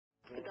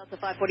Delta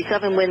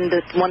 547, wind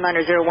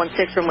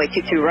 19016, runway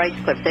 22 right,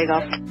 clear for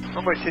takeoff.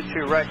 Runway 22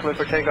 right, clear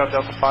for takeoff,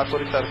 Delta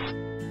 547.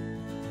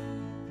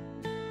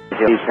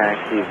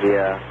 Taxi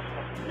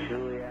via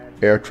Juliet.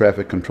 Air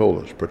traffic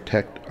controllers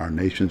protect our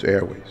nation's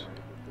airways.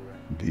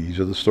 These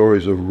are the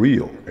stories of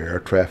real air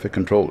traffic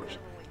controllers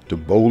to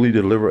boldly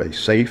deliver a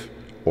safe,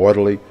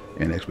 orderly,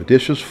 and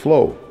expeditious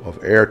flow of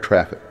air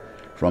traffic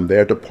from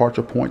their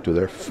departure point to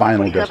their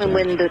final destination.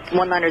 Wind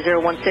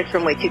 19016,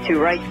 runway 22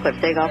 right, clear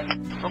for takeoff.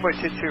 Runway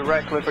 22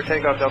 right, clear for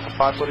takeoff, Delta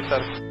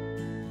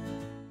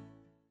 547.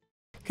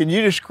 Can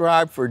you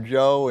describe for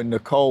Joe and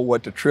Nicole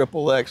what the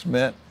XXX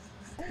meant?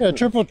 Yeah,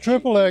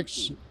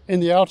 XXX in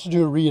the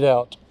altitude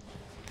readout.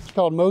 It's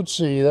called Mode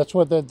C. That's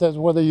what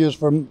they use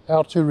for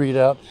altitude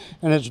readout,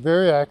 and it's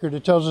very accurate.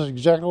 It tells us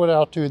exactly what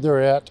altitude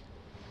they're at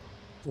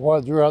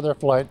throughout their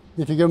flight.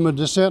 If you give them a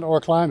descent or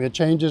a climb, it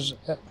changes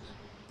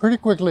pretty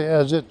quickly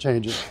as it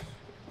changes.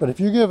 But if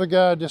you give a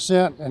guy a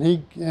descent and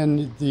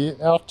the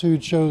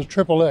altitude shows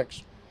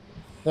XXX,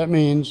 that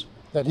means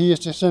that he is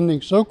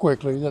descending so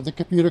quickly that the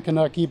computer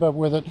cannot keep up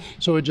with it,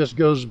 so it just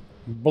goes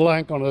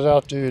blank on his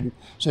altitude,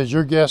 says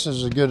your guess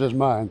is as good as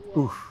mine.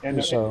 In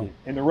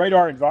the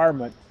radar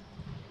environment,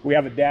 we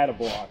have a data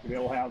block.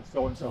 It'll have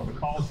so-and-so on the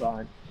call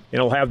sign.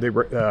 It'll have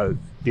the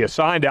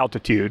assigned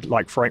altitude,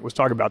 like Frank was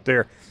talking about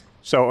there.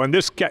 So in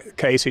this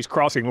case, he's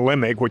crossing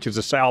Limig, which is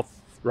the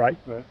south, right?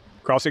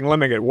 Crossing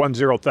Limig at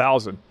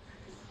 10,000.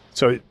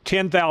 So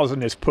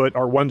 10,000 is put,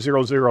 or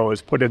 100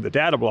 is put in the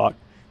data block.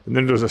 And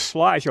then there's a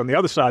slash on the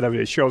other side of it.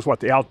 It shows what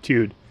the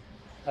altitude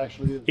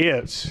actually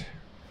is,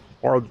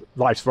 or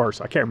vice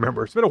versa. I can't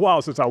remember. It's been a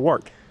while since I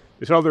worked.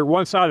 So they're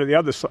one side or the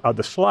other of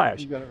the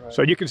slash. You got it right.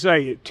 So you can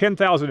say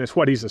 10,000 is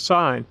what he's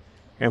assigned,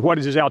 and what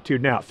is his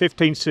altitude now?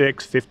 15.6,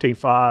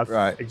 15.5,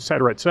 right, et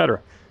cetera, et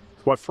cetera.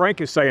 What Frank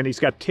is saying, he's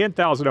got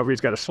 10,000 over,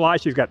 he's got a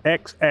slash, he's got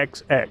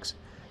XXX.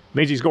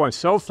 Means he's going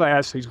so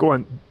fast, he's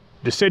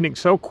descending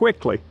so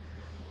quickly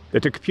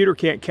that the computer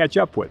can't catch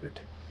up with it.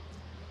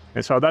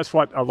 And so that's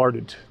what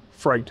alerted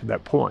Frank to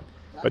that point.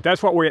 But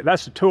that's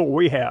the tool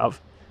we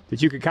have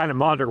that you can kind of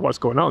monitor what's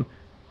going on.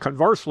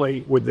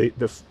 Conversely, with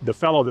the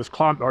fellow that's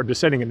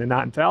descending into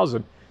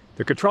 9,000,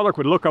 the controller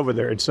could look over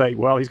there and say,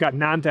 well, he's got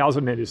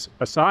 9,000 at his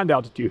assigned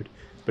altitude,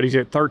 but he's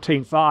at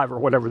 13.5 or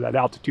whatever that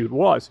altitude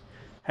was.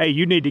 Hey,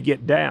 you need to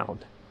get down.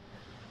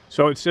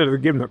 So instead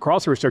of giving the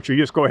crossing restriction,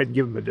 you just go ahead and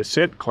give them a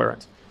descent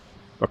clearance.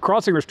 A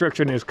crossing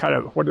restriction is kind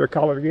of, what do they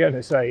call it again?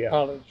 They say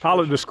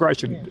pilot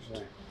discretion.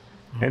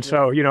 And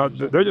so, you know,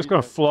 they're just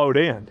going to float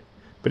in.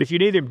 But if you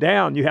need him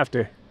down, you have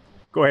to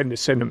go ahead and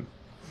send him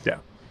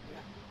down.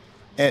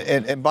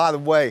 And by the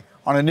way,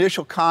 on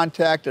initial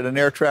contact at an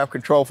air traffic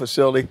control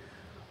facility,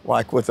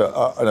 like with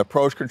an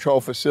approach control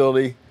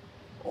facility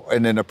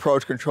and an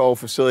approach control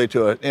facility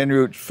to an en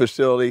route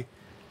facility,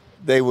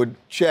 they would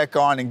check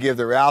on and give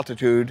their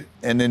altitude,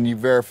 and then you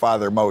verify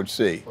their mode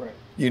C. Right.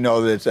 You know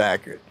that it's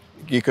accurate.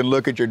 You can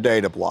look at your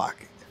data block.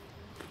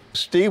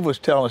 Steve was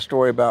telling a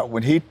story about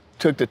when he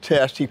took the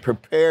test, he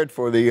prepared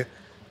for the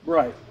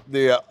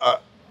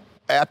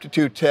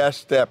aptitude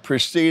test that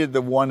preceded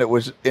the one that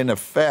was in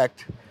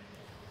effect,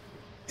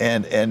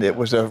 and it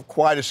was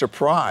quite a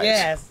surprise.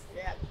 Yes.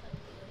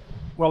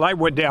 Well, I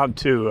went down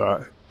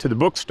to the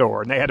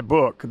bookstore, and they had a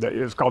book that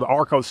is called the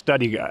ARCO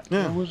Study Guide.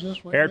 Yeah. What was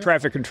this one? Air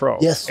Traffic Control.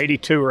 Yes.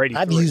 82 or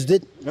 83. I've used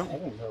it. No, I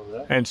didn't know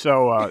that. And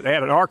so they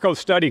had an ARCO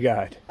Study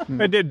Guide. It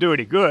didn't do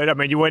any good. I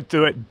mean, you went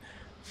through it,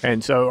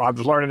 and so I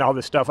was learning all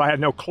this stuff. I had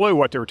no clue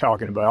what they were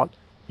talking about,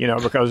 you know,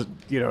 because,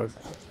 you know,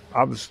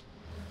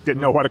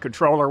 didn't know what a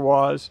controller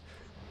was.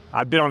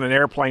 I'd been on an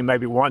airplane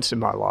maybe once in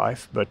my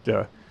life, but,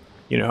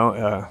 you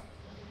know,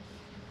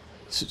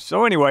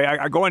 so anyway,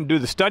 I go and do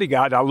the study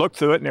guide. I look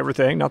through it and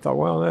everything, and I thought,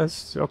 well,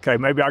 that's okay.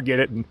 Maybe I'll get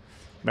it, and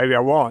maybe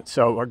I won't.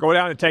 So I go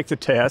down and take the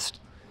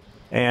test,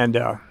 and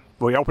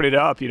we open it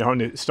up, you know,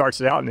 and it starts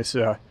out, and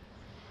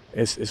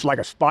it's like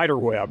a spider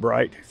web,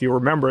 right? If you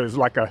remember, it was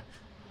like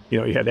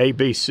you had A,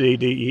 B, C,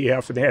 D, E,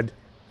 F, and they had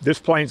this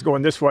plane's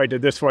going this way to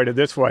this way to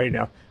this way.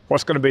 Now,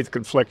 what's going to be the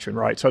confliction,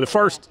 right? So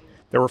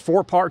there were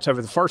 4 parts of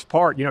it. The first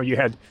part, you know, you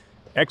had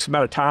X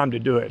amount of time to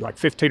do it, like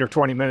 15 or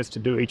 20 minutes to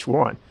do each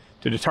one,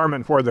 to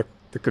determine where the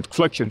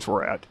conflictions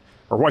were at,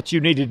 or what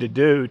you needed to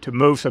do to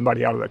move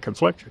somebody out of that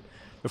confliction.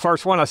 The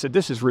first one, I said,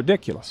 this is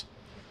ridiculous.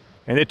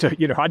 And it took,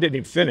 you know, I didn't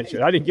even finish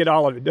it. I didn't get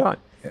all of it done.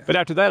 Yeah. But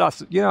after that, I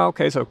said, you know,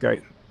 okay, it's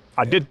okay.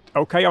 I did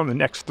okay on the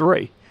next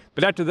 3.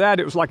 But after that,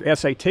 it was like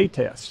SAT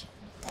tests.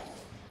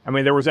 I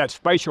mean, there was that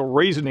spatial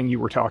reasoning you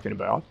were talking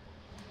about.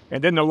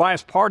 And then the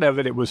last part of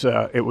it, it was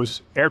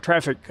air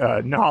traffic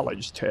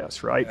knowledge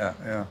tests, right?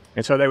 Yeah.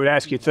 And so they would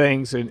ask you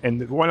things,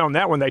 and the one on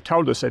that one, they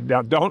told us, said,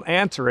 now don't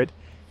answer it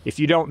if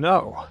you don't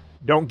know.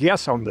 Don't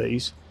guess on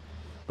these,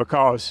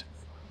 because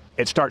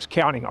it starts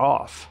counting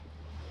off.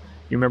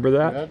 You remember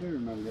that? Yeah, I do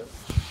remember that.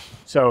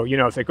 So, you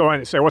know, if they go in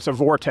and say, what's a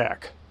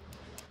Vortec?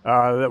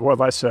 Well,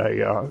 let's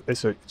say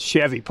it's a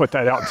Chevy, put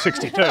that out in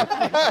 62.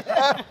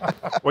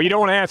 Well, you don't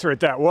want to answer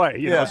it that way,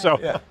 you know,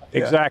 so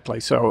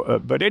exactly.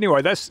 So, but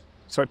anyway,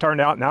 so it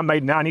turned out, and I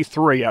made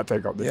 93, I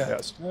think, on the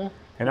test. Yeah.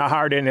 And I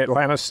hired in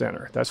Atlanta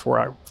Center. That's where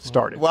I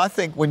started. Well, I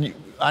think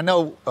I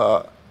know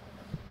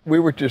we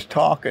were just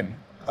talking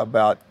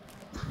about,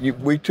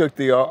 we took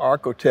the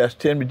ARCO test.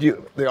 Tim,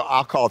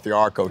 I'll call it the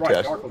ARCO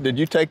test. Did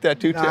you take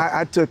that too, Tim?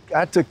 No,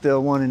 I took the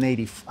one in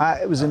 80.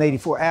 It was in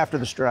 84 after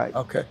the strike.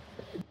 Okay.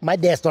 My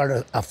dad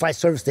started a flight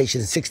service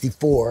station in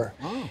 '64,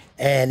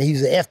 and he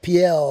was an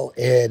FPL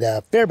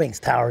at Fairbanks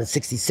Tower in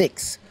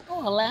 '66.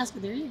 Oh, Alaska,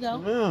 there you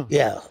go.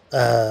 Yeah.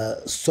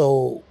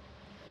 So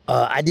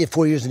I did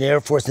 4 years in the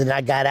Air Force, and then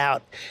I got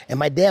out. And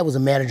my dad was a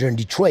manager in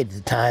Detroit at the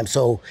time,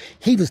 so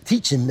he was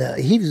teaching.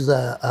 He was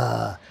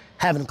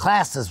having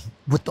classes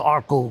with the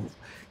ARCO,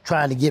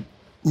 trying to get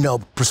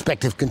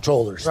prospective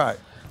controllers. Right.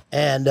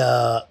 And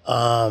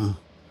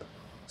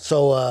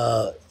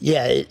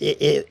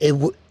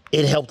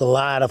it helped a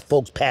lot of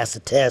folks pass the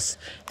test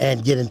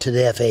and get into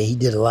the FAA. He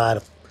did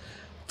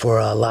for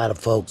a lot of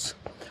folks.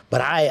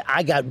 But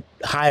I got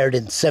hired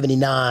in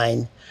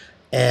 '79,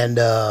 and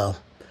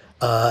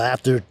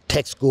after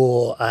tech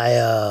school,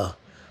 I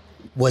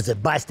was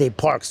at Bi-State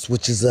Parks,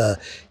 which is a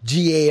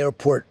GA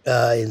airport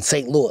in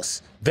St.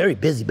 Louis. Very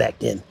busy back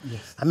then.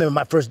 Yes. I remember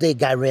my first day, a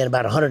guy ran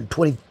about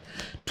 120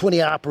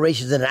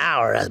 operations in an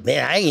hour.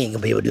 Man, I ain't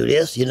gonna be able to do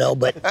this,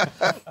 but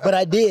but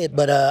I did.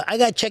 But I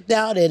got checked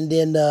out, and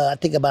then I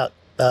think about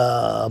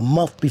a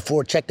month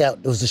before checked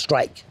out, there was a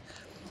strike.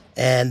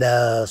 And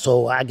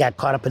so I got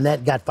caught up in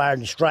that, got fired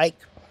in the strike,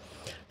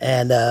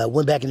 and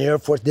went back in the Air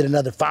Force, did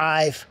another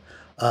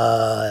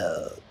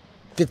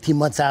 15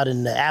 months out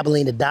in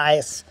Abilene at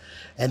Dias.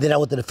 And then I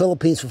went to the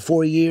Philippines for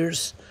 4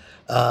 years,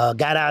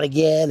 got out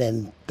again,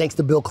 and thanks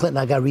to Bill Clinton,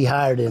 I got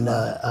rehired in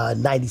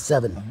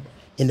 '97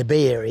 in the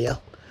Bay Area.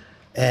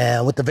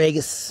 And went to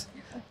Vegas,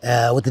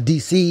 went to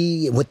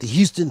DC, and went to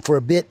Houston for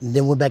a bit, and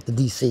then went back to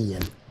DC.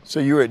 And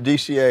so you were at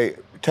DCA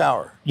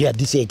Tower? Yeah,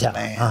 DCA Tower.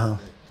 Man.